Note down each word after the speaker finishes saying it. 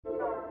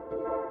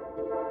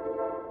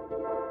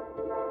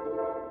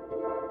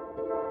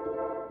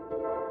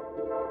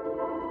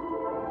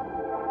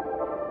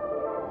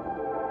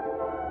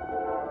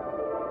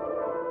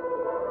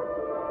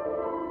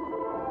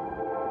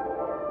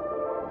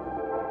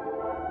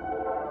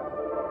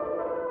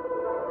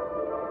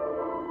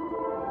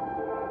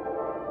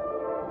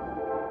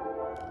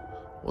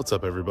What's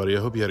up, everybody?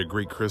 I hope you had a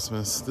great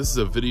Christmas. This is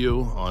a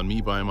video on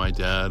me buying my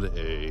dad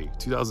a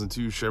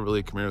 2002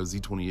 Chevrolet Camaro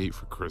Z28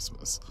 for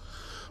Christmas.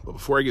 But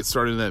before I get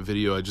started in that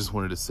video, I just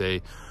wanted to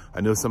say,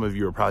 I know some of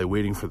you are probably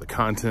waiting for the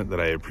content that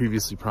I had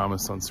previously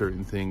promised on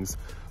certain things,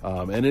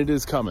 and it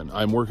is coming.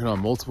 I'm working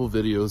on multiple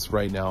videos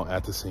right now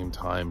at the same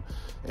time,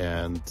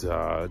 and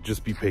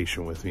just be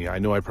patient with me. I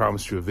know I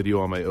promised you a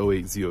video on my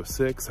 08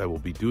 Z06. I will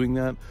be doing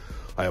that.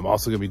 I am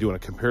also going to be doing a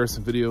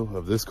comparison video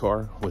of this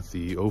car with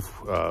the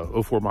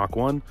 04 Mach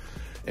 1.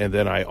 And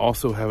then I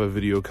also have a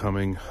video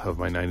coming of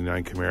my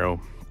 99 Camaro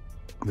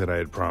that I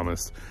had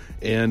promised,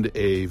 and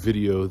a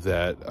video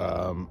that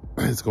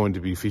is going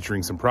to be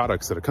featuring some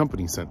products that a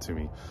company sent to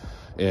me.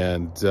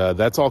 And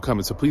that's all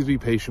coming. So please be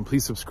patient.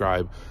 Please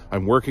subscribe.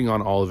 I'm working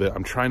on all of it.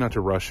 I'm trying not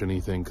to rush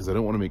anything because I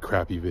don't want to make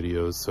crappy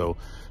videos. So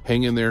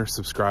hang in there,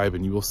 subscribe,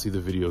 and you will see the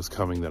videos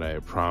coming that I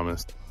had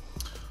promised.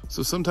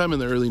 So sometime in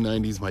the early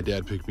 90s, my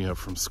dad picked me up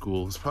from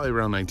school. It was probably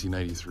around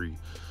 1993.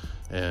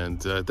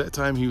 And at that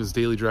time, he was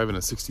daily driving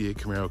a 68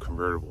 Camaro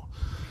convertible.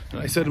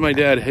 And I said to my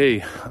dad,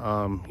 hey,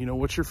 you know,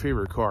 what's your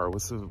favorite car?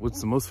 What's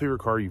the most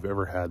favorite car you've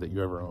ever had that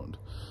you ever owned?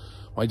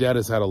 My dad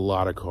has had a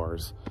lot of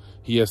cars.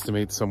 He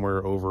estimates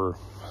somewhere over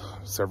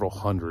several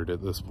hundred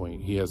at this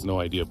point. He has no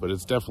idea, but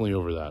it's definitely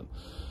over that.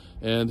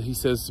 And he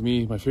says to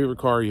me, my favorite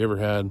car he ever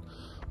had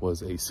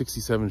was a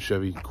 67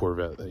 Chevy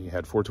Corvette that he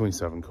had,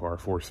 427 car,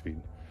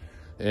 4-speed.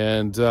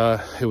 And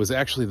it was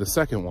actually the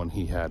second one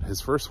he had.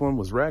 His first one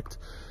was wrecked,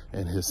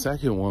 and his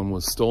second one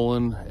was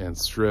stolen and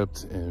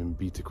stripped and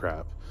beat to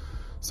crap.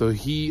 So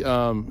he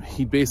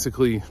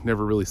basically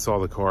never really saw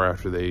the car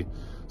after they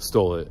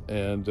stole it.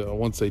 And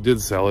once they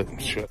did sell it,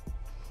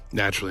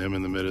 naturally I'm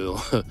in the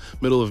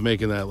middle of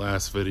making that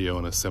last video,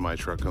 and a semi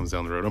truck comes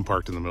down the road. I'm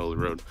parked in the middle of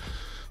the road.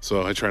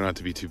 So I try not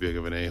to be too big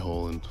of an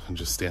a-hole and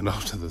just stand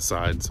off to the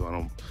side so I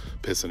don't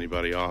piss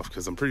anybody off,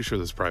 because I'm pretty sure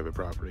this is private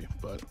property.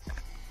 But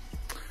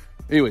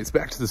anyways,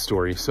 back to the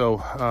story. So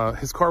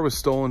his car was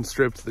stolen,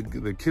 stripped.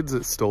 The kids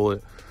that stole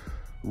it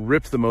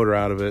ripped the motor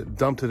out of it,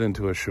 dumped it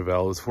into a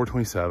Chevelle. It was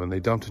 427. They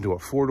dumped into a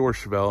 4-door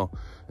Chevelle,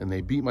 and they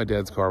beat my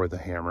dad's car with a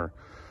hammer.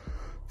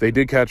 They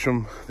did catch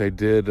him. They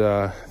did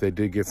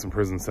get some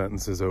prison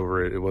sentences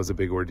over it. It was a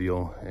big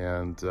ordeal.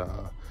 And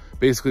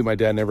basically, my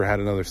dad never had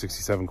another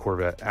 67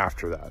 Corvette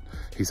after that.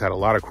 He's had a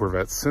lot of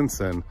Corvettes since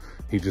then.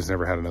 He just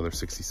never had another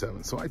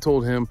 67. So I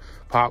told him,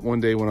 Pop, one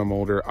day when I'm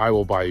older, I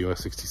will buy you a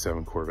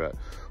 67 Corvette.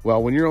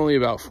 Well, when you're only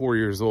about 4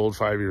 years old,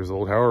 5 years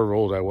old, however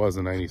old I was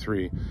in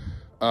 93,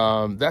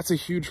 that's a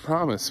huge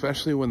promise,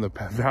 especially when the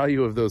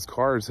value of those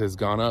cars has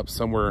gone up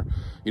somewhere,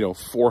 you know,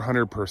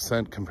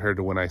 400% compared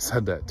to when I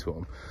said that to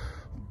him.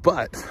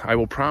 But I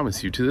will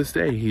promise you, to this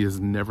day, he has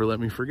never let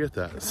me forget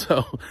that.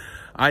 So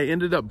I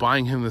ended up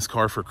buying him this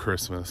car for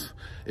Christmas.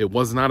 It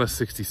was not a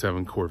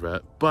 67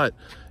 Corvette, but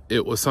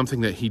it was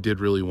something that he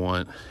did really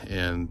want.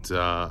 And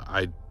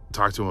I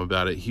talked to him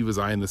about it. He was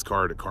eyeing this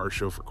car at a car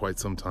show for quite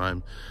some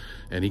time,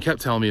 and he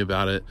kept telling me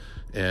about it.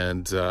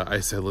 And I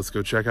said, let's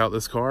go check out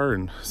this car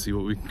and see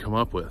what we can come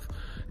up with.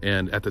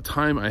 And at the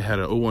time, I had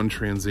an 01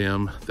 Trans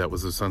Am that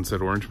was a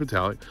sunset orange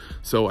metallic.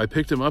 So I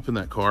picked him up in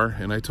that car,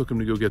 and I took him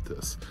to go get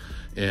this.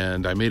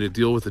 And I made a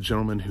deal with the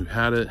gentleman who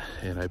had it,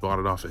 and I bought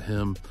it off of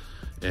him.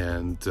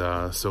 And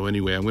so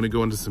anyway, I'm going to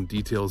go into some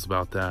details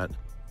about that.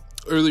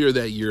 Earlier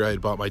that year, I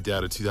had bought my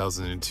dad a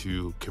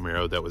 2002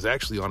 Camaro that was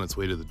actually on its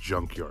way to the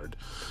junkyard.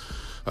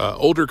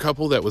 Older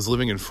couple that was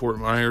living in Fort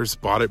Myers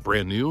bought it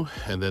brand new,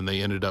 and then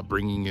they ended up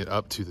bringing it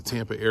up to the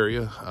Tampa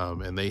area,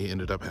 and they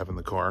ended up having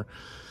the car.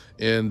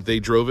 And they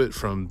drove it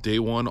from day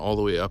one all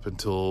the way up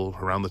until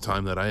around the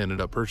time that I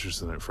ended up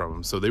purchasing it from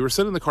them. So they were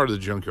sending the car to the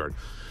junkyard.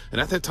 And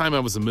at that time,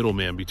 I was a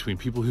middleman between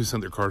people who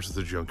sent their cars to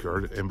the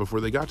junkyard and before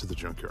they got to the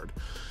junkyard.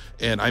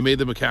 And I made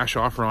them a cash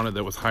offer on it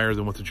that was higher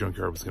than what the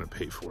junkyard was going to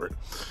pay for it.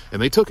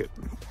 And they took it.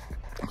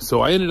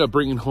 So I ended up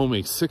bringing home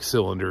a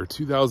 6-cylinder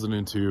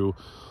 2002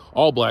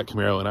 all black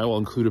Camaro, and I will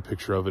include a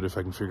picture of it if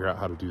I can figure out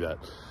how to do that.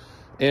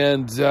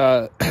 And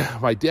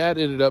my dad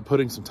ended up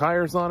putting some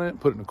tires on it,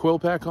 putting a coil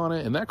pack on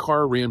it, and that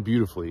car ran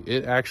beautifully.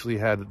 It actually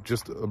had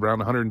just around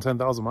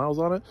 110,000 miles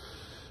on it,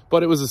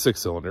 but it was a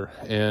 6-cylinder,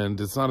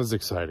 and it's not as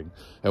exciting.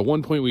 At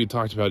one point, we had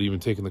talked about even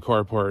taking the car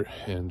apart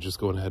and just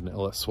going ahead and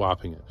LS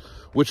swapping it,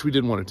 which we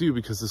didn't want to do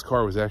because this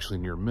car was actually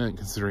near mint,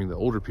 considering the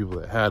older people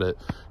that had it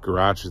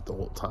garaged it the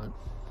whole time.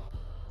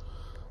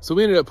 So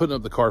we ended up putting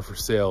up the car for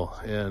sale,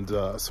 and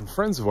some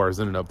friends of ours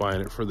ended up buying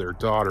it for their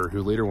daughter,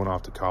 who later went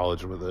off to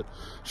college with it.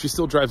 She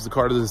still drives the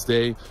car to this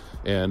day,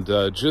 and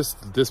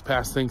just this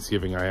past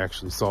Thanksgiving, I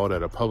actually saw it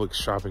at a public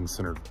shopping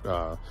center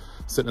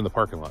sitting in the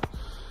parking lot.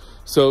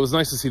 So it was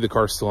nice to see the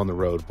car still on the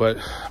road, but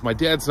my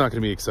dad's not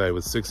going to be excited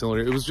with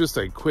 6-cylinder. It was just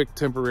a quick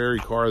temporary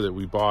car that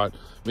we bought,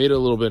 made it a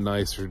little bit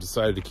nicer,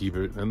 decided to keep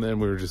it, and then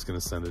we were just going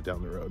to send it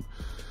down the road.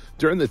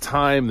 During the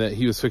time that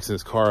he was fixing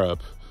his car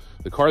up,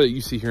 the car that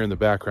you see here in the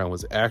background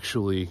was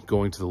actually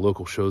going to the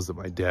local shows that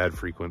my dad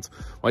frequents.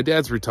 My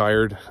dad's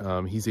retired.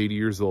 He's 80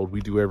 years old.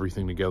 We do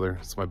everything together.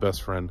 It's my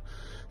best friend.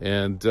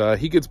 And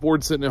he gets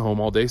bored sitting at home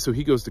all day, so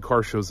he goes to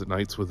car shows at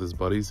nights with his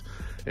buddies.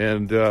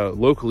 And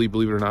locally,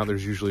 believe it or not,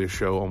 there's usually a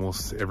show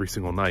almost every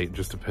single night. It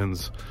just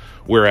depends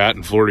where at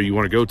in Florida you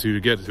want to go to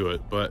get to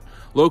it. But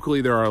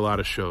locally, there are a lot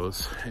of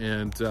shows.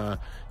 And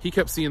he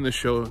kept seeing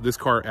this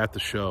car at the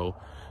show,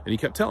 and he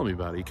kept telling me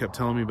about it. He kept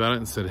telling me about it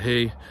and said,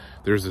 hey,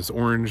 there's this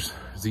orange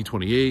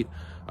Z28.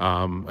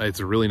 It's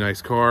a really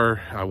nice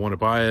car. I want to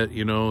buy it,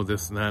 you know,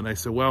 this and that. And I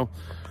said, well,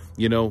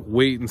 you know,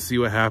 wait and see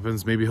what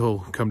happens. Maybe he'll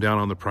come down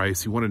on the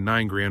price. He wanted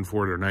 $9 grand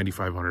for it or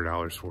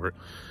 $9,500 for it.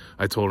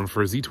 I told him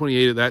for a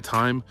Z28 at that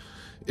time,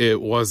 it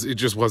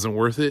just wasn't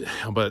worth it.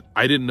 But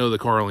I didn't know the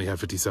car only had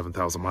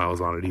 57,000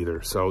 miles on it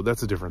either. So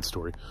that's a different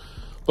story.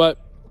 But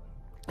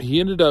he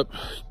ended up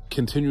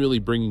continually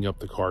bringing up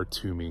the car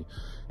to me,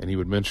 and he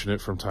would mention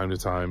it from time to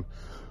time.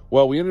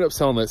 Well, we ended up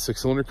selling that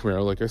 6-cylinder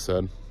Camaro, like I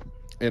said,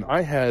 and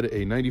I had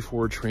a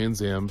 94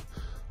 Trans Am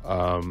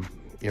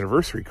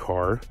anniversary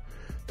car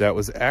that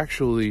was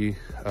actually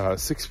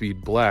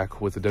 6-speed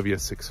black with a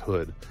WS6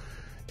 hood.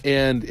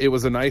 And it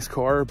was a nice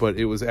car, but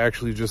it was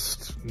actually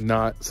just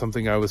not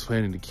something I was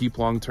planning to keep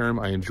long term.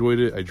 I enjoyed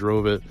it, I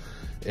drove it,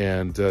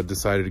 and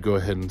decided to go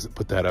ahead and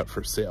put that up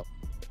for sale.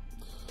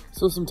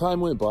 So some time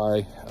went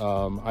by.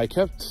 I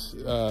kept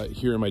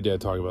hearing my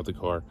dad talk about the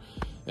car,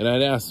 and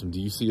I'd asked him,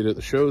 do you see it at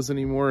the shows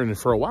anymore? And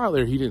for a while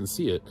there, he didn't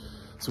see it.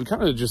 So we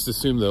kind of just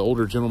assumed the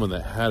older gentleman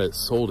that had it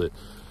sold it.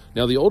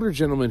 Now, the older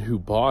gentleman who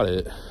bought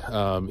it,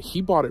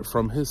 he bought it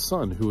from his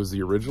son, who was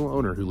the original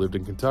owner, who lived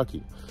in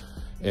Kentucky.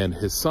 And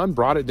his son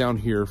brought it down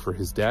here for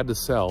his dad to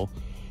sell.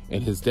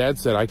 And his dad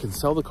said, I can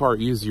sell the car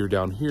easier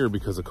down here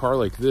because a car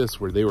like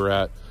this, where they were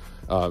at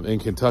in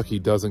Kentucky,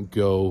 doesn't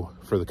go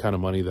for the kind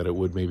of money that it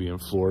would maybe in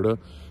Florida,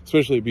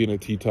 especially it being a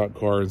T-top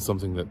car and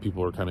something that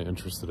people are kind of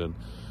interested in.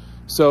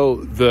 So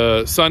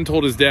the son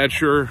told his dad,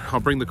 sure, I'll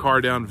bring the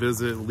car down,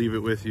 visit, leave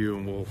it with you,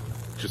 and we'll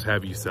just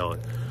have you sell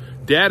it.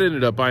 Dad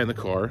ended up buying the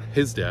car,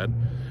 his dad,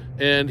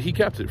 and he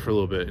kept it for a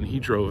little bit, and he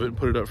drove it and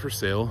put it up for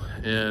sale.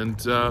 And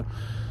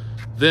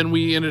then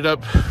we ended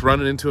up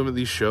running into him at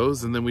these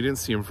shows, and then we didn't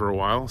see him for a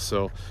while.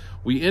 So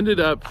we ended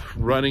up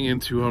running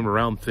into him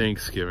around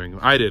Thanksgiving.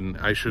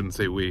 I shouldn't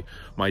say we.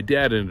 My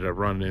dad ended up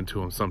running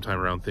into him sometime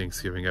around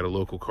Thanksgiving at a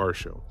local car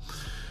show.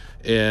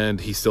 And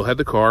he still had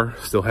the car,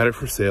 still had it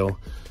for sale.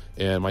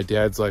 And my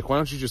dad's like, why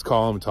don't you just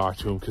call him and talk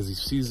to him? Because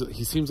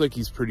he seems like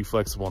he's pretty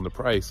flexible on the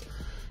price.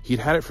 He'd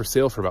had it for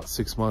sale for about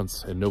 6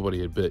 months and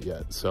nobody had bid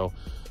yet. So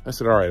I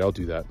said, all right, I'll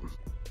do that.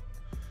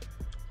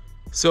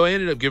 So I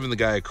ended up giving the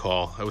guy a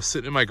call. I was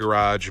sitting in my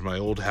garage in my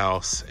old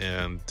house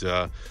and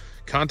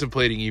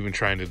contemplating even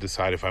trying to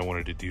decide if I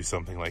wanted to do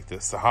something like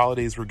this. The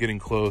holidays were getting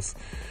close.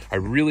 I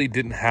really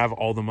didn't have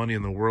all the money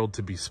in the world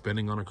to be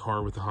spending on a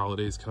car with the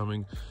holidays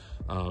coming.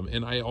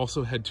 And I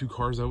also had 2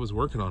 cars I was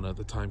working on at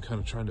the time, kind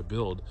of trying to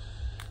build.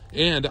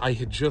 And I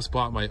had just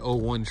bought my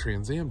 01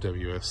 Trans Am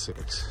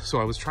WS6.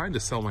 So I was trying to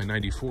sell my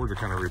 94 to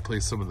kind of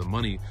replace some of the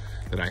money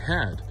that I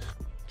had.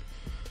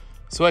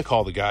 So I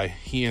called the guy.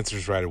 He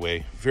answers right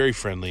away, very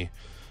friendly.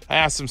 I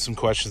asked him some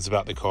questions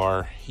about the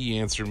car. He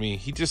answered me.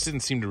 He just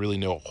didn't seem to really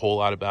know a whole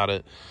lot about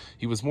it.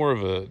 He was more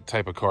of a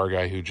type of car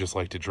guy who just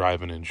liked to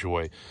drive and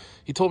enjoy.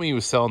 He told me he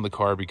was selling the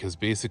car because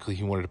basically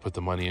he wanted to put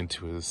the money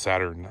into his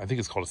Saturn. I think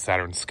it's called a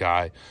Saturn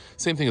Sky.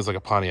 Same thing as like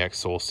a Pontiac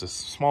Solstice,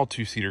 small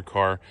 2-seater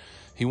car.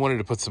 He wanted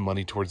to put some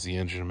money towards the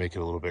engine and make it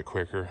a little bit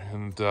quicker.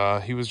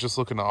 And he was just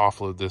looking to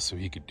offload this so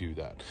he could do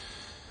that.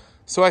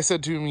 So I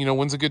said to him, you know,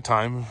 when's a good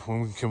time?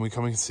 When can we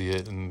come and see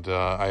it? And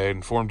I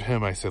informed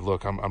him, I said,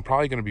 look, I'm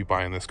probably going to be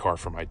buying this car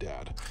for my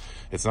dad.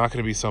 It's not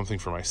going to be something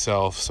for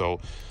myself.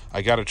 So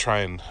I got to try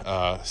and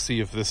see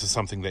if this is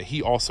something that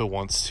he also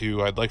wants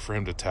to. I'd like for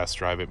him to test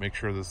drive it, make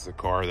sure this is a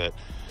car that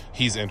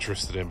he's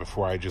interested in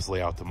before I just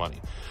lay out the money.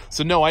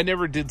 So no, I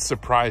never did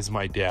surprise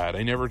my dad.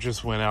 I never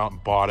just went out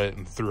and bought it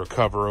and threw a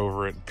cover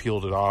over it and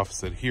peeled it off,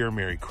 said, here,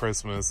 Merry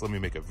Christmas, let me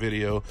make a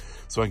video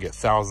so I can get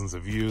thousands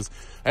of views.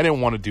 I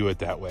didn't want to do it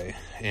that way.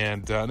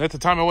 And at the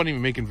time, I wasn't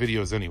even making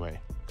videos anyway.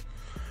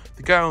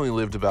 The guy only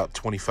lived about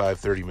 25,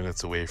 30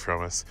 minutes away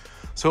from us.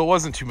 So it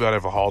wasn't too bad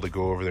of a haul to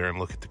go over there and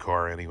look at the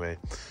car anyway.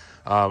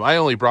 I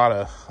only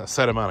brought a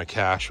set amount of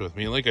cash with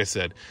me. And like I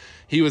said,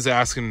 he was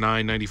asking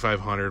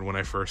 $9,500 when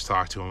I first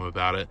talked to him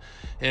about it.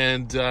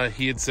 And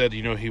he had said,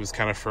 you know, he was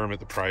kind of firm at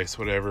the price,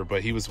 whatever,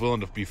 but he was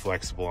willing to be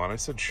flexible on it. I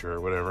said, sure,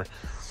 whatever.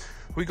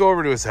 We go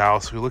over to his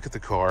house. We look at the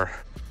car.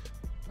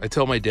 I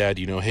tell my dad,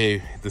 you know,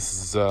 hey, this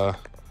is a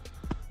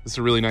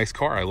really nice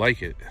car. I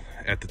like it.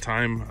 At the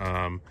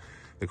time,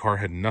 the car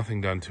had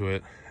nothing done to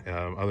it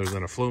other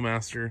than a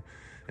Flowmaster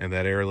and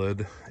that air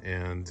lid.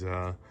 And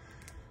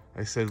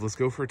I said, let's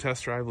go for a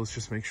test drive. Let's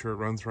just make sure it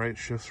runs right,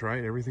 shifts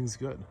right, everything's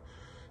good.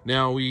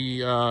 Now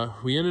we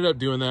ended up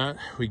doing that.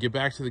 We get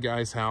back to the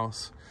guy's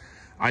house.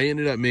 I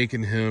ended up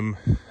making him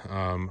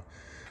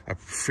a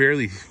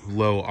fairly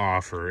low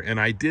offer, and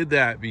I did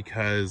that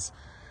because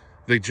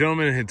the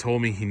gentleman had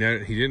told me he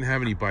didn't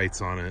have any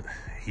bites on it.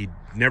 He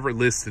never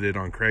listed it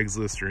on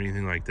Craigslist or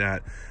anything like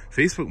that.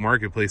 Facebook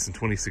Marketplace in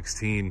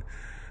 2016,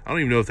 I don't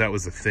even know if that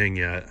was a thing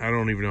yet. I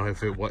don't even know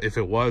if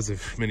it was,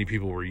 if many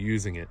people were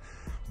using it.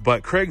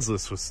 But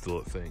Craigslist was still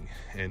a thing.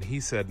 And he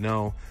said,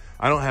 no,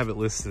 I don't have it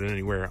listed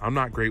anywhere. I'm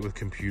not great with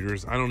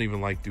computers. I don't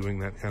even like doing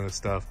that kind of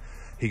stuff.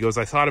 He goes,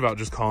 I thought about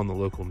just calling the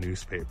local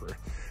newspaper.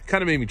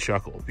 Kind of made me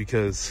chuckle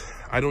because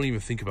I don't even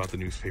think about the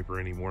newspaper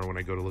anymore when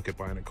I go to look at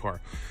buying a car.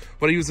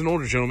 But he was an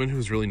older gentleman who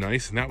was really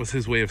nice, and that was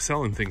his way of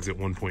selling things at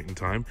one point in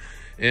time.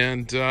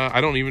 And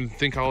I don't even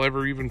think I'll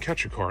ever even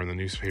catch a car in the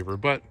newspaper.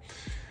 But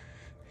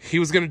he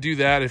was going to do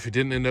that if it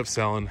didn't end up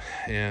selling.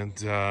 And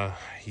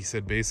he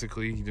said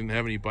basically he didn't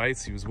have any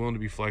bites. He was willing to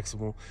be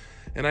flexible.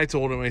 And I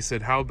told him, I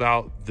said, how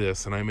about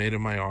this? And I made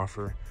him my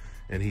offer.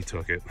 And he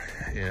took it,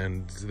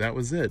 and that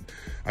was it.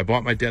 I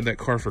bought my dad that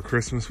car for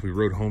Christmas. We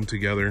rode home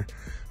together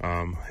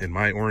in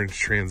my orange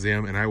Trans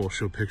Am, and I will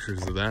show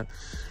pictures of that.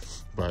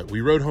 But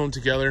we rode home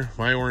together,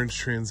 my orange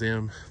Trans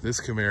Am,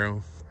 this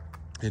Camaro,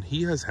 and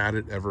he has had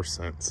it ever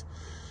since.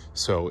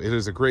 So it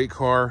is a great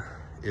car.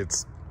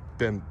 It's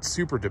been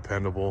super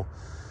dependable.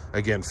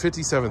 Again,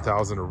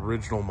 57,000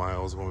 original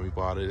miles when we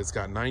bought it. It's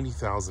got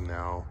 90,000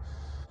 now.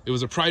 It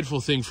was a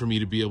prideful thing for me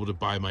to be able to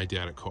buy my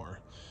dad a car.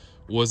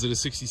 Was it a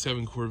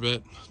 67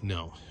 Corvette?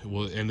 No.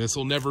 Well, and this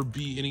will never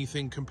be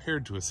anything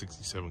compared to a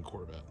 67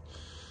 Corvette.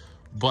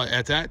 But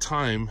at that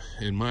time,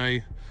 in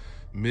my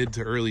mid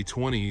to early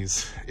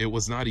 20s, it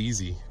was not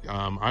easy.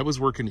 I was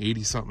working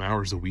 80-something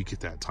hours a week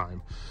at that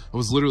time. I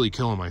was literally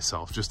killing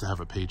myself just to have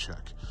a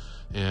paycheck.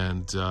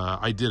 And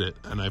I did it,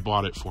 and I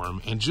bought it for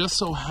him. And just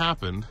so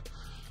happened,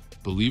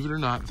 believe it or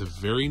not, the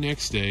very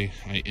next day,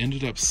 I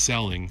ended up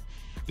selling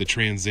the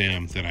Trans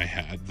Am that I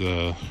had,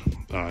 the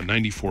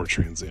 94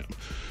 Trans Am.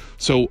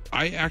 So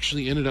I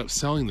actually ended up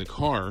selling the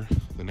car,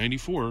 the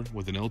 94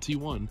 with an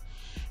LT1,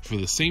 for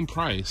the same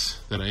price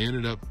that I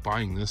ended up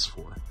buying this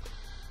for.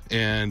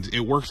 And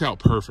it worked out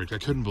perfect. I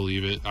couldn't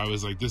believe it. I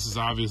was like, this is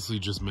obviously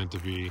just meant to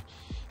be.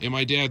 And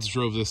my dad's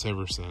drove this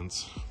ever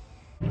since.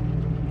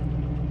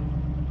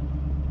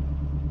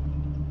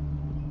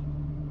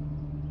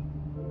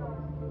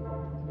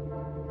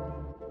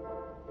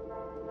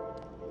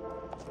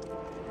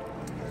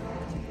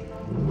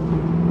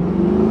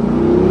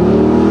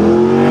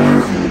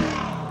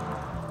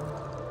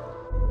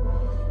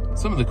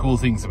 Some of the cool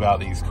things about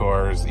these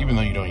cars, even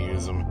though you don't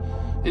use them,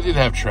 they did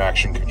have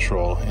traction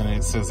control, and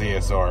it says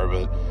ASR,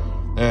 but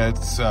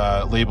it's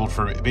labeled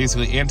for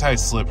basically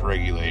anti-slip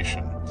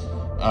regulation.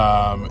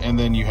 And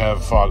then you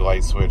have fog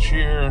light switch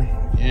here,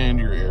 and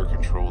your air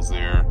controls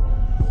there,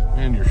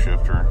 and your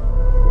shifter.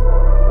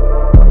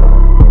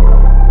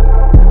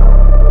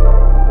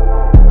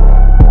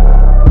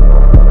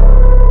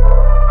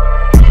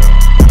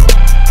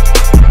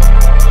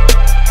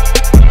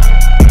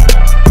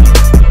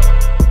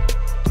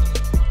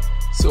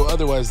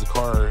 Otherwise, the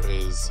car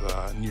is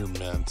near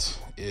mint.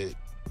 It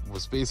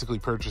was basically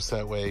purchased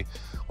that way.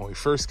 When we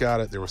first got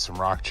it, there was some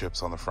rock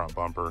chips on the front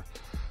bumper.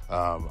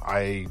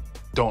 I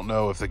don't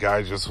know if the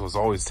guy just was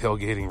always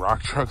tailgating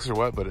rock trucks or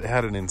what, but it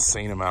had an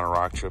insane amount of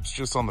rock chips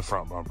just on the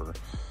front bumper.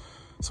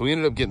 So we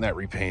ended up getting that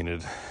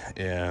repainted.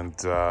 And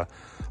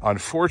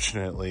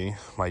unfortunately,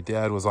 my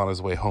dad was on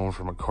his way home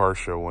from a car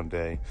show one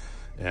day,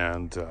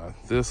 and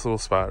this little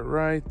spot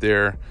right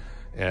there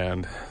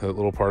and that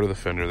little part of the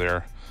fender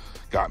there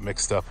got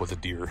mixed up with a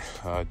deer.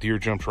 Deer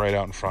jumped right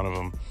out in front of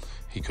him.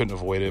 He couldn't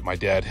avoid it. My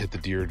dad hit the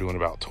deer doing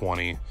about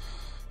 20,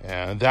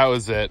 and that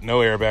was it. No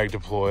airbag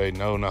deployed,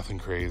 nothing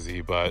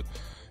crazy, but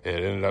it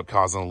ended up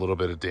causing a little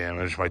bit of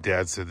damage. My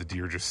dad said the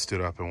deer just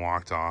stood up and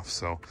walked off.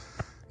 So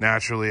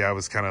naturally, I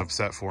was kind of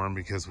upset for him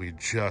because we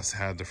just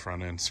had the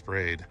front end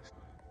sprayed.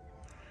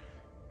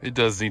 It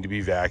does need to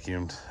be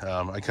vacuumed.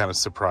 I kind of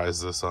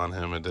surprised this on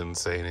him and didn't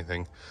say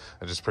anything.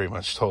 I just pretty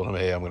much told him,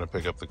 hey, I'm going to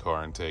pick up the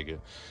car and take it.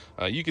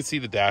 You can see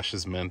the dash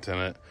is mint in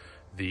it.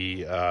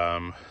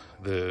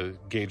 The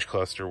gauge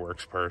cluster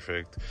works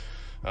perfect.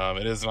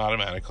 It is an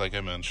automatic, like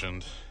I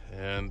mentioned,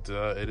 and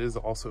it is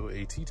also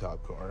a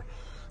T-top car.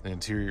 The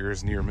interior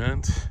is near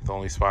mint. The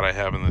only spot I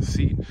have in the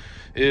seat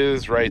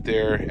is right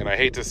there, and I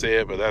hate to say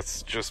it, but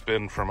that's just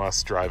been from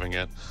us driving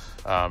it.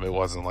 It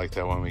wasn't like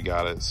that when we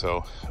got it.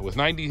 So with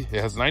it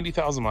has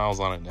 90,000 miles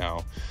on it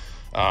now.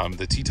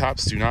 The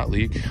T-tops do not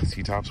leak.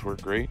 T-tops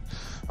work great.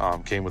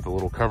 Came with the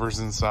little covers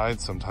inside.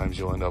 Sometimes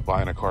you'll end up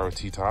buying a car with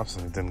T-tops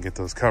and it didn't get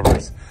those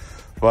covers.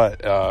 But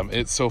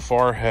it so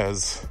far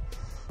has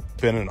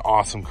been an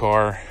awesome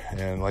car.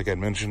 And like I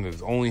mentioned,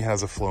 it only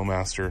has a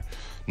Flowmaster,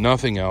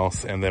 nothing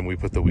else. And then we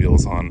put the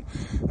wheels on.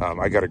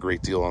 I got a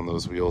great deal on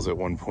those wheels at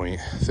one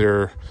point.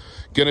 They're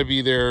gonna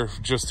be there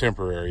just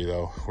temporary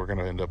though. We're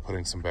gonna end up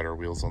putting some better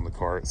wheels on the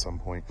car at some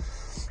point.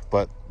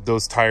 But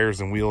those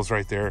tires and wheels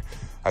right there,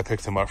 I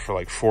picked them up for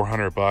like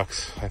 400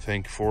 bucks, I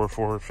think,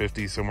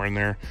 450, somewhere in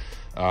there.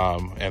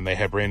 And they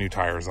had brand new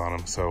tires on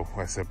them. So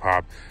I said,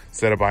 Pop,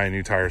 instead of buying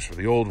new tires for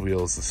the old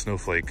wheels, the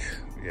Snowflake,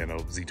 you know,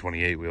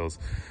 Z28 wheels,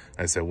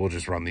 I said, we'll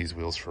just run these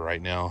wheels for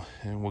right now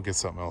and we'll get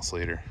something else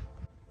later.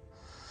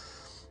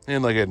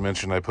 And like I had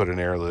mentioned, I put an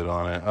air lid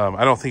on it.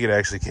 I don't think it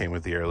actually came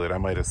with the air lid. I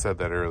might have said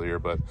that earlier,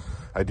 but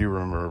I do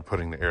remember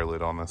putting the air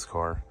lid on this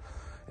car.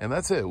 And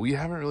that's it. We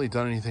haven't really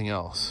done anything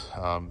else.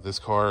 This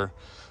car,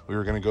 we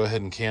were going to go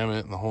ahead and cam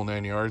it in the whole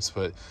 9 yards,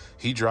 but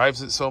he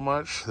drives it so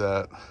much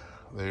that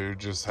there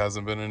just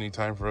hasn't been any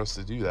time for us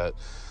to do that.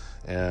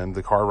 And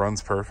the car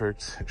runs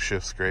perfect. It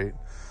shifts great.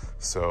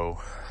 So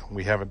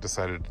we haven't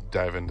decided to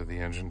dive into the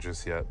engine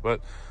just yet, but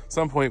at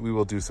some point we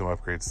will do some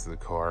upgrades to the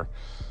car.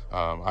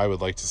 I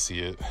would like to see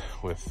it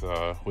with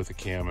a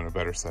cam and a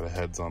better set of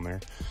heads on there.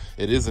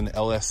 It is an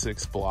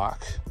LS6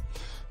 block.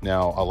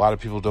 Now, a lot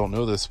of people don't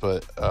know this,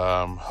 but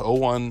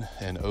 01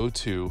 and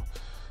 02,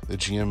 the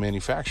GM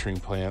manufacturing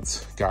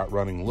plants got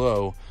running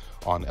low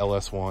on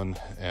LS1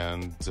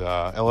 and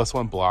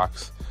LS1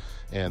 blocks,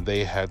 and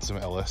they had some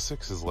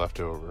LS6s left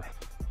over.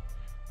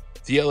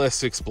 The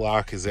LS6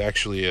 block is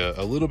actually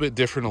a little bit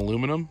different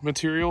aluminum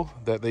material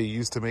that they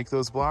used to make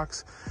those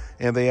blocks,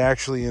 and they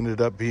actually ended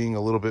up being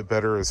a little bit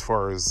better as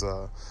far as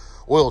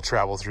oil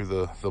travel through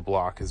the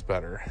block is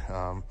better.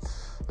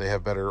 They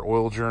have better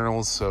oil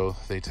journals, so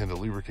they tend to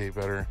lubricate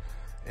better.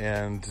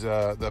 And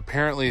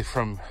apparently,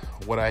 from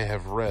what I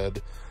have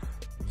read,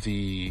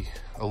 the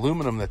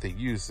aluminum that they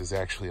used is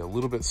actually a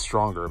little bit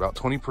stronger, about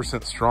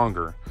 20%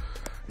 stronger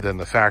than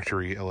the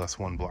factory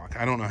LS1 block.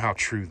 I don't know how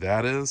true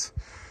that is,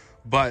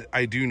 but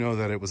I do know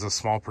that it was a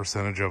small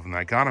percentage of them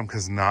that got them,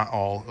 because not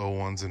all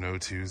 01s and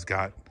 02s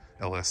got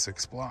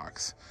LS6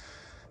 blocks.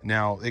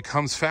 Now, it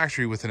comes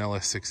factory with an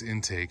LS6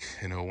 intake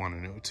in 01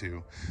 and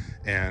 02,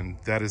 and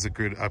that is a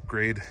good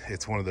upgrade.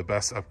 It's one of the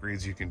best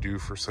upgrades you can do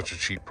for such a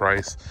cheap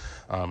price,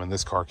 and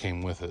this car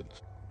came with it.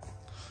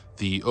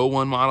 The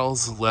 01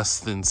 models, less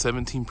than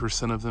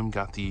 17% of them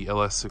got the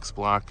LS6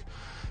 block,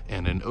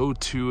 and in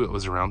 02, it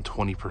was around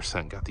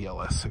 20% got the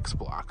LS6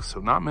 block, so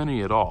not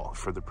many at all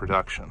for the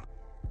production.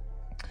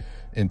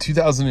 In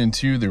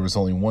 2002, there was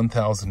only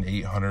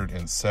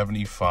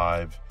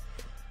 1,875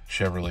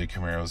 Chevrolet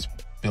Camaros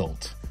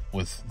built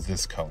with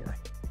this color.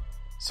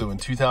 So in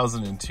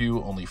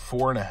 2002, only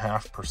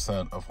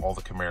 4.5% of all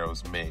the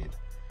Camaros made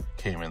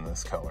came in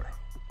this color.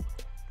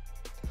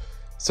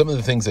 Some of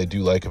the things I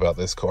do like about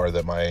this car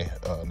that my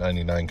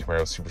 99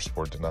 Camaro Super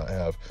Sport did not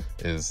have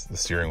is the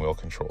steering wheel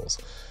controls.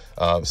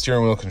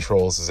 Steering wheel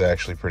controls is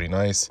actually pretty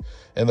nice,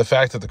 and the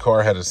fact that the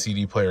car had a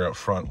CD player up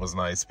front was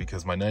nice,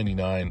 because my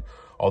 99,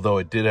 although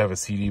it did have a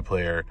CD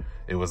player,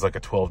 it was like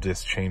a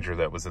 12-disc changer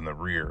that was in the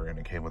rear, and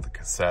it came with a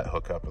cassette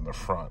hookup in the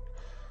front.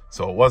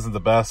 So it wasn't the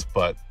best,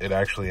 but it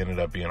actually ended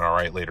up being all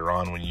right later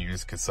on when you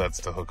use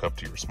cassettes to hook up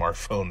to your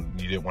smartphone.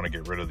 You didn't want to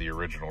get rid of the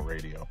original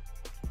radio,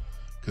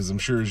 because I'm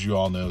sure, as you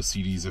all know,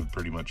 CDs have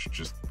pretty much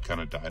just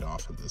kind of died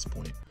off at this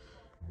point.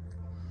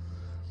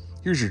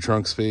 Here's your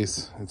trunk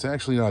space. It's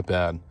actually not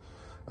bad.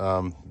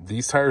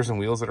 These tires and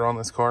wheels that are on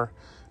this car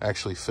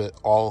actually fit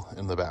all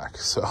in the back.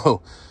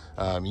 So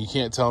you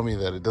can't tell me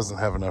that it doesn't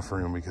have enough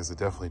room, because it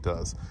definitely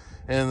does.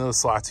 And those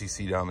slots you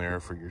see down there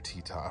are for your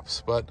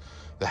T-tops. But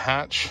the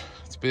hatch,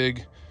 it's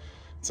big.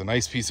 It's a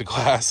nice piece of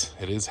glass.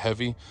 It is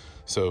heavy.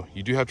 So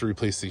you do have to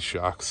replace these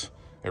shocks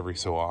every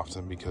so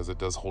often, because it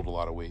does hold a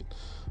lot of weight.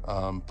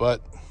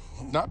 But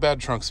not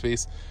bad trunk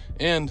space.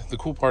 And the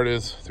cool part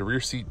is the rear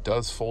seat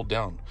does fold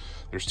down.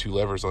 There's 2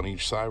 levers on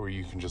each side where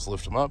you can just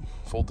lift them up,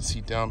 fold the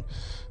seat down,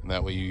 and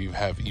that way you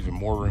have even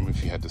more room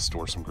if you had to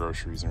store some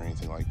groceries or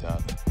anything like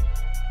that.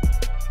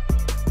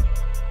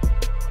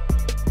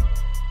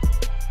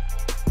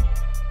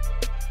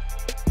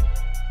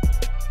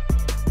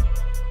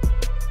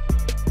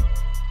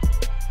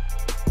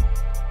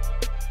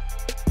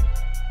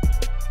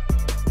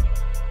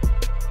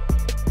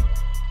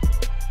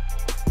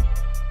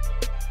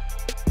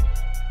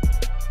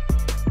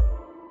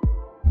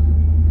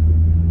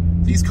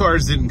 These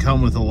cars didn't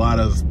come with a lot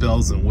of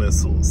bells and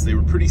whistles. They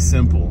were pretty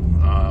simple.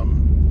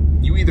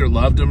 You either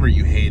loved them or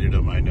you hated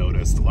them, I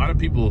noticed. A lot of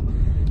people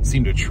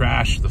seem to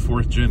trash the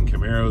 4th gen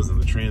Camaros and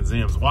the Trans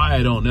Ams. Why,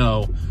 I don't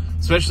know,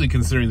 especially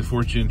considering the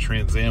 4th gen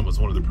Trans Am was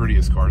one of the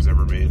prettiest cars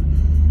ever made.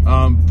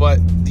 But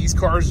these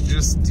cars,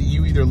 just,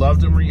 you either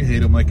loved them or you hate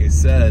them, like I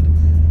said.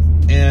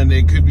 And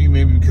it could be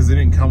maybe because they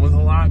didn't come with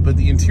a lot, but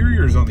the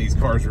interiors on these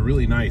cars are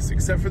really nice,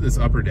 except for this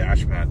upper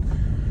dash pad.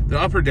 The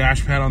upper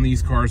dash pad on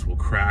these cars will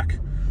crack.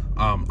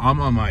 I'm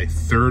on my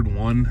 3rd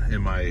one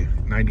in my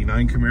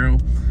 99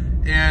 Camaro,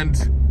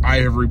 and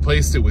I have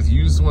replaced it with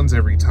used ones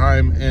every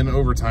time, and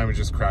over time it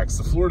just cracks.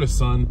 The Florida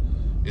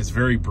sun is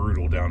very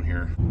brutal down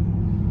here.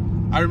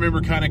 I remember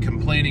kind of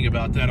complaining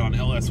about that on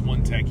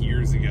LS1 Tech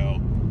years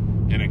ago,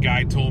 and a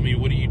guy told me,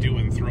 "What are you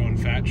doing throwing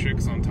fat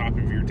chicks on top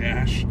of your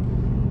dash?"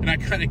 And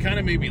it kind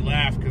of made me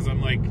laugh, because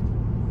I'm like,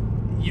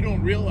 you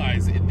don't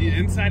realize the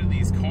inside of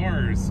these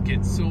cars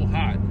gets so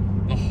hot.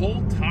 The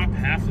whole top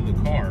half of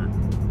the car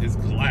is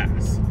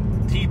glass.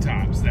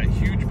 T-tops, that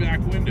huge back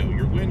window,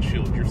 your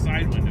windshield, your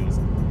side windows.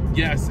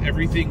 Yes,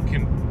 everything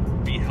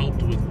can be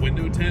helped with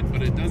window tint,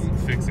 but it doesn't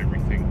fix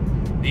everything.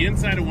 The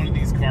inside of one of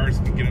these cars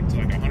can get up to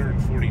like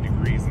 140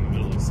 degrees in the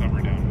middle of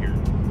summer down here.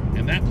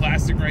 And that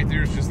plastic right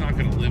there is just not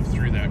going to live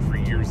through that for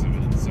years of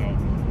it. So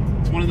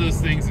it's one of those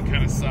things that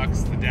kind of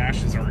sucks. The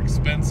dashes are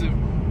expensive.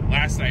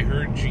 Last I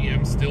heard,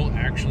 GM still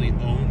actually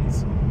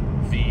owns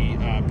the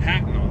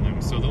patent on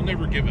them, so they'll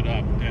never give it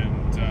up.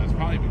 And it's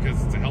probably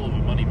because it's a hell of a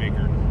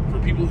moneymaker for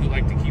people who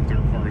like to keep their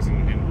cars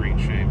in great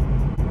shape.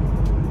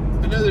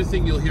 Another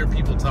thing you'll hear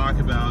people talk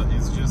about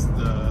is just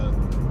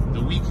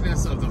the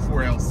weakness of the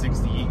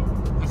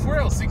 4L60E. The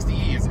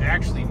 4L60E is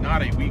actually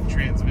not a weak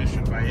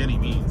transmission by any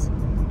means.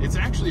 It's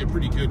actually a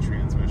pretty good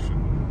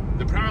transmission.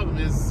 The problem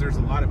is there's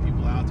a lot of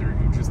people out there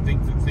who just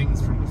think that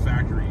things from the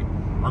factory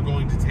are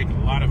going to take a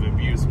lot of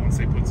abuse once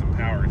they put some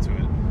power into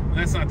it. And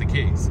that's not the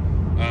case.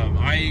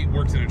 I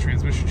worked in a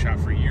transmission shop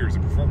for years, a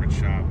performance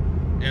shop,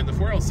 and the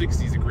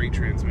 4L60 is a great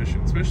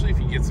transmission, especially if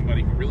you get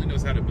somebody who really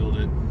knows how to build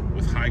it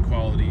with high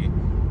quality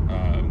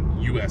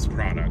US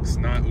products,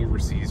 not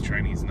overseas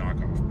Chinese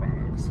knockoff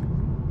products.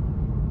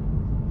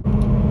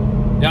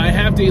 Now, I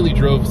have daily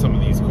drove some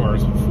of these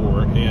cars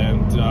before,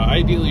 and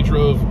I daily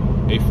drove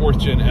a 4th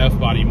Gen F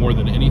body more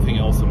than anything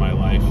else in my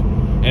life.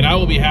 And I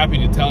will be happy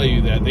to tell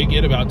you that they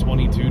get about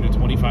 22 to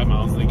 25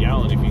 miles a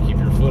gallon if you keep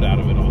your foot out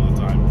of it all the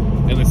time.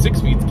 And the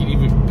 6-speeds get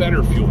even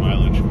better fuel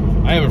mileage.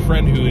 I have a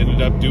friend who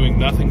ended up doing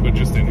nothing but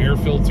just an air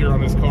filter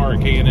on his car, a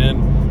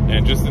K&N,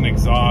 and just an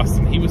exhaust,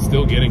 and he was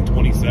still getting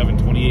 27,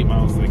 28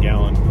 miles to the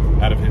gallon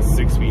out of his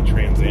 6-speed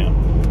Trans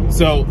Am.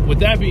 So with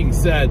that being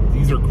said,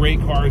 these are great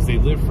cars. They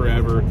live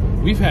forever.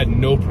 We've had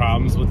no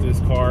problems with this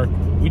car.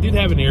 We did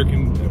have an air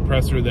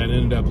compressor that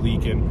ended up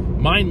leaking.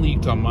 Mine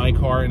leaked on my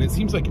car, and it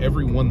seems like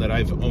every one that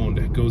I've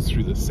owned goes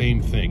through the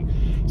same thing.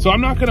 So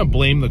I'm not going to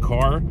blame the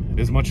car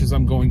as much as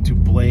I'm going to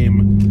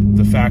blame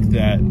the fact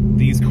that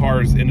these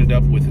cars ended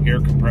up with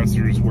air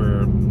compressors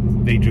where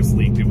they just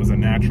leaked. It was a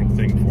natural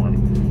thing for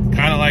them.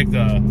 Kind of like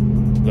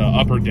the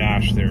upper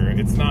dash there.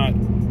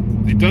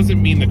 It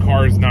doesn't mean the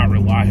car is not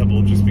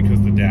reliable just because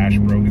the dash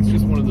broke. It's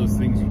just one of those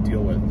things you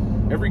deal with.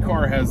 Every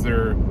car has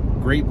their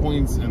great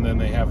points and then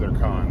they have their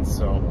cons.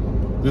 So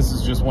this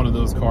is just one of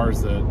those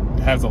cars that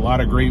has a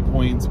lot of great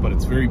points, but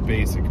it's very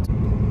basic.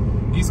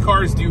 These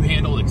cars do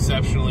handle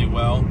exceptionally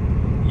well.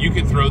 You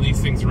can throw these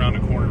things around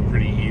a corner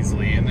pretty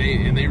easily, and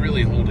they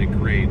really hold it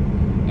great.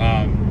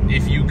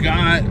 If you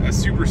got a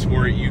Super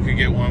Sport, you could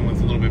get one with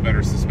a little bit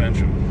better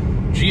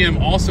suspension.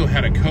 GM also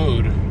had a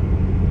code.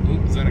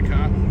 Oops, is that a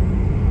cop?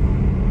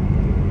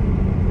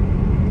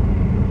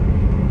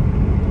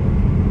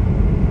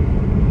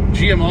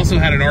 GM also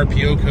had an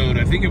RPO code.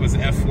 I think it was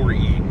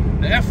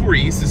F4E. The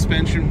F4E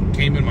suspension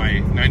came in my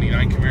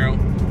 99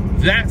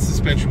 Camaro. That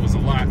suspension was a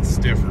lot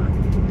stiffer.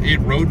 It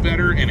rode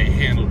better and it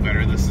handled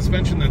better. The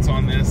suspension that's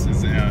on this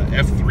is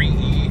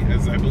F3E,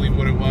 as I believe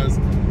what it was,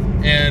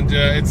 and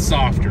it's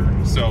softer.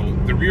 So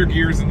the rear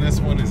gears in this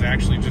one is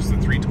actually just a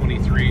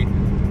 323.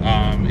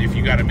 If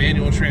you got a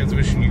manual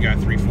transmission, you got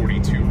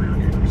 342 rear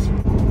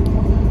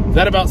gears.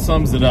 That about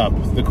sums it up.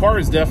 The car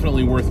is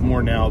definitely worth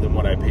more now than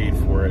what I paid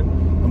for it.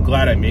 I'm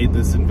glad I made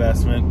this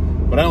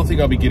investment, but I don't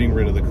think I'll be getting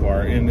rid of the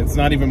car, and it's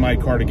not even my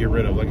car to get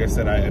rid of. Like I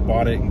said, I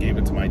bought it and gave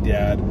it to my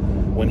dad.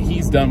 When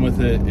he's done with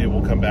it, it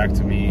will come back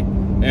to me,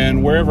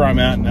 and wherever I'm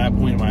at in that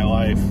point in my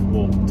life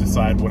will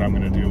decide what I'm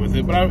going to do with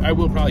it. But I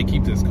will probably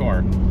keep this car,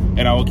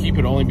 and I will keep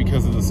it only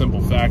because of the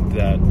simple fact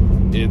that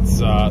it's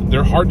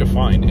they're hard to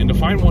find, and to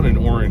find one in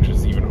orange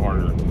is even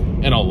harder.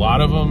 And a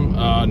lot of them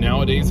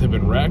nowadays have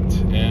been wrecked,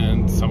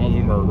 and some of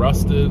them are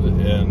rusted,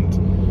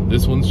 and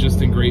this one's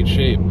just in great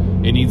shape.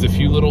 It needs a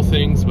few little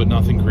things, but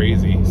nothing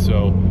crazy.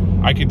 So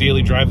I could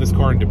daily drive this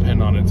car and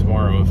depend on it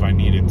tomorrow if I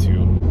needed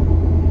to.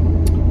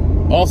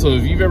 Also,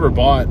 if you've ever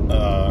bought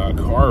a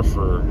car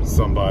for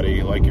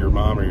somebody, like your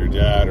mom or your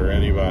dad or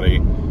anybody,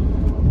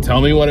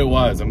 tell me what it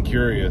was. I'm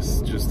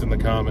curious. Just in the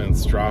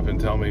comments, drop and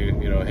tell me,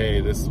 you know,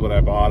 hey, this is what I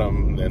bought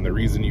them and the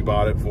reason you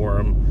bought it for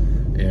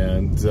them.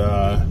 And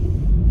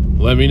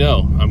let me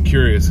know. I'm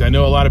curious. I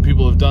know a lot of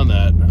people have done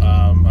that.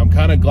 I'm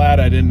kind of glad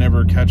I didn't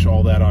ever catch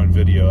all that on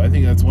video. I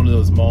think that's one of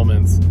those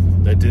moments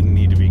that didn't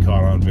need to be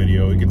caught on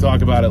video. We can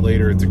talk about it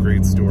later. It's a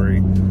great story,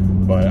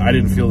 but I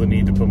didn't feel the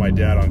need to put my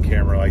dad on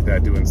camera like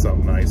that doing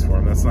something nice for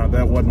him.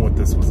 That wasn't what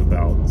this was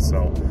about.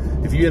 So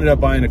if you ended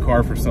up buying a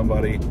car for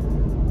somebody,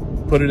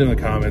 put it in the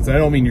comments. I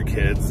don't mean your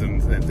kids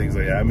and things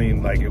like that. I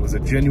mean like it was a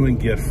genuine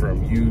gift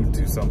from you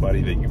to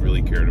somebody that you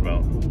really cared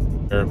about.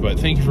 But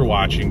thank you for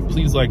watching.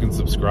 Please like and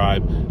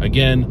subscribe.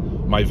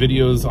 Again, my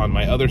videos on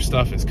my other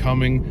stuff is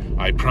coming.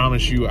 I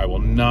promise you I will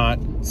not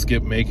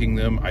skip making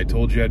them. I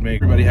told you I'd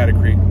make. Everybody had a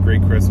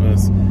great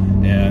Christmas,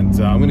 and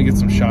I'm gonna get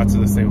some shots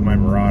of this thing with my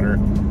Marauder.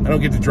 I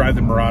don't get to drive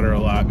the Marauder a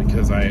lot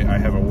because I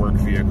have a work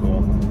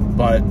vehicle,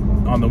 but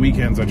on the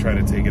weekends I try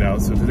to take it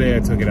out. So today I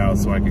took it out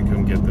so I could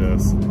come get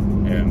this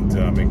and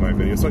make my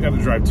video. So I got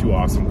to drive two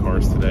awesome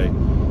cars today.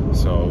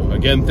 So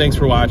again, thanks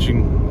for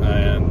watching,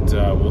 and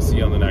we'll see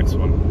you on the next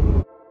one.